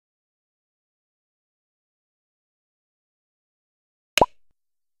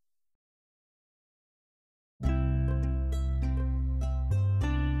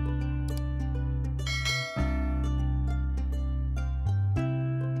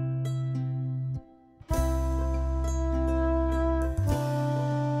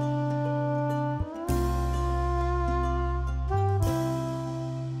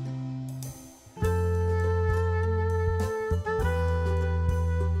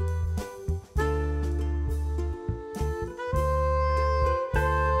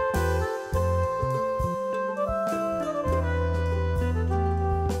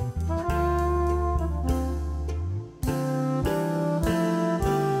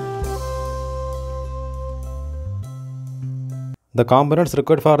The components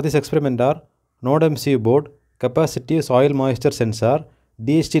required for this experiment are Node MCU board, capacitive soil moisture sensor,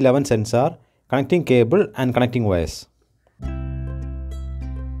 DHT11 sensor, connecting cable and connecting wires.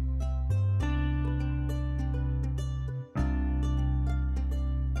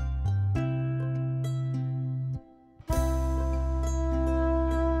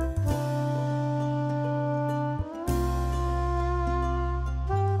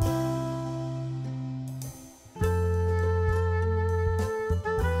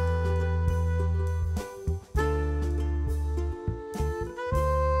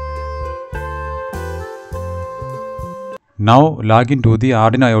 Now log into the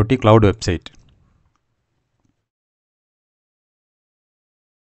Arduino IoT Cloud website.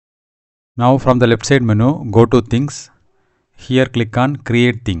 Now from the left side menu, go to Things. Here click on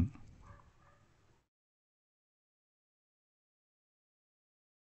Create Thing.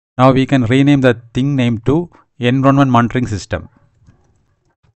 Now we can rename the thing name to Environment Monitoring System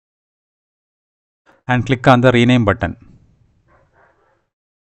and click on the Rename button.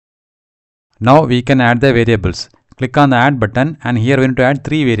 Now we can add the variables. Click on the Add button and here we need to add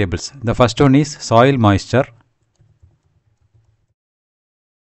 3 variables. The first one is soil moisture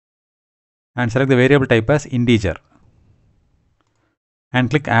and select the variable type as integer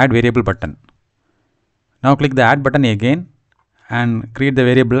and click Add Variable button. Now click the Add button again and create the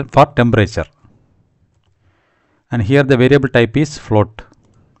variable for temperature. And here the variable type is float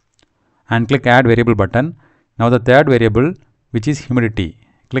and click Add Variable button. Now the third variable, which is humidity,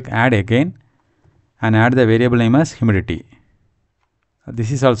 click Add again and add the variable name as humidity.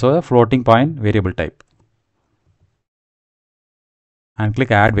 This is also a floating point variable type. And click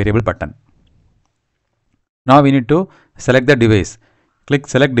Add Variable button. Now we need to select the device. Click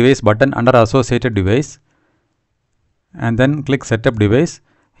Select Device button under Associated Device and then click Setup Device.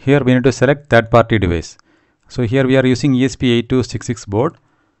 Here we need to select third party device. So here we are using ESP8266 board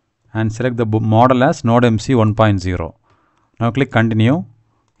and select the model as Node MC 1.0. Now click Continue.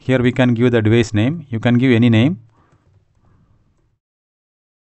 Here we can give the device name. You can give any name.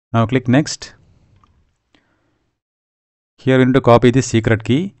 Now click Next. Here we need to copy this secret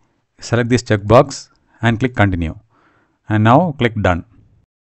key. Select this checkbox and click Continue. And now click Done.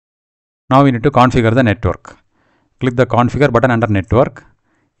 Now we need to configure the network. Click the Configure button under Network.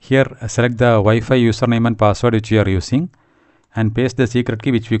 Here select the Wi-Fi username and password which you are using and paste the secret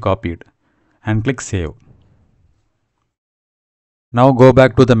key which we copied and click Save. Now go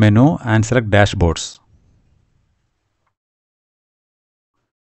back to the menu and select Dashboards.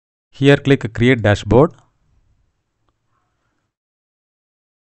 Here click Create Dashboard.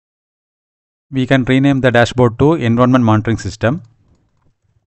 We can rename the dashboard to Environment Monitoring System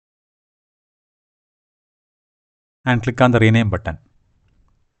and click on the Rename button.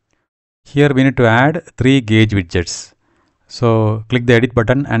 Here we need to add 3 gauge widgets. So click the Edit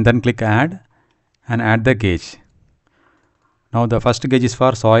button and then click Add and add the gauge. Now the first gauge is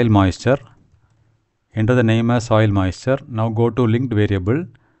for soil moisture. Enter the name as soil moisture. Now go to linked variable.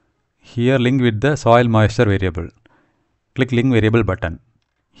 Here link with the soil moisture variable. Click Link Variable button.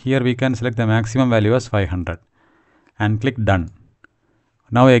 Here we can select the maximum value as 500 and click Done.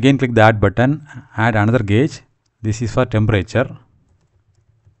 Now again click the Add button. Add another gauge. This is for temperature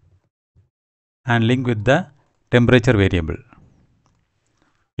and link with the temperature variable.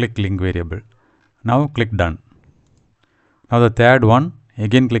 Click Link Variable. Now click Done. Now the third one,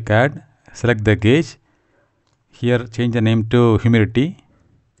 again click Add, select the gauge. Here change the name to humidity.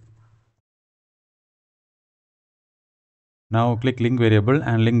 Now click Link Variable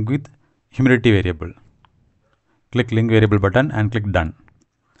and link with humidity variable. Click Link Variable button and click Done.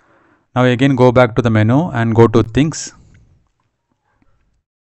 Now again go back to the menu and go to Things.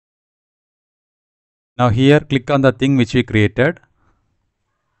 Now here click on the thing which we created.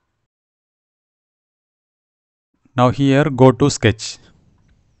 Now here go to Sketch.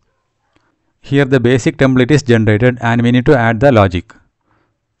 Here the basic template is generated and we need to add the logic.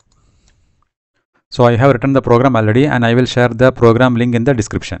 So I have written the program already and I will share the program link in the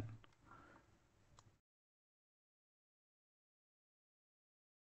description.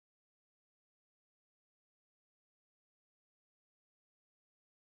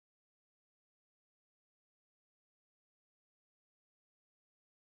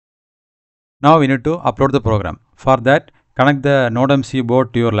 Now we need to upload the program. For that, connect the Node MCU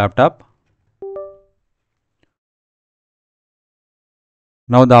board to your laptop.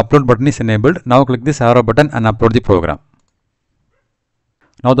 Now the upload button is enabled. Now click this arrow button and upload the program.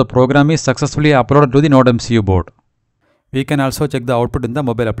 Now the program is successfully uploaded to the Node MCU board. We can also check the output in the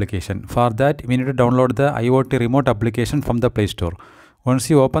mobile application. For that, we need to download the IoT remote application from the Play Store. Once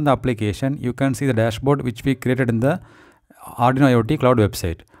you open the application, you can see the dashboard which we created in the Arduino IoT Cloud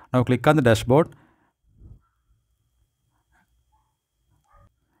website. Now click on the dashboard,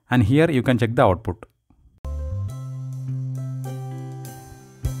 and here you can check the output.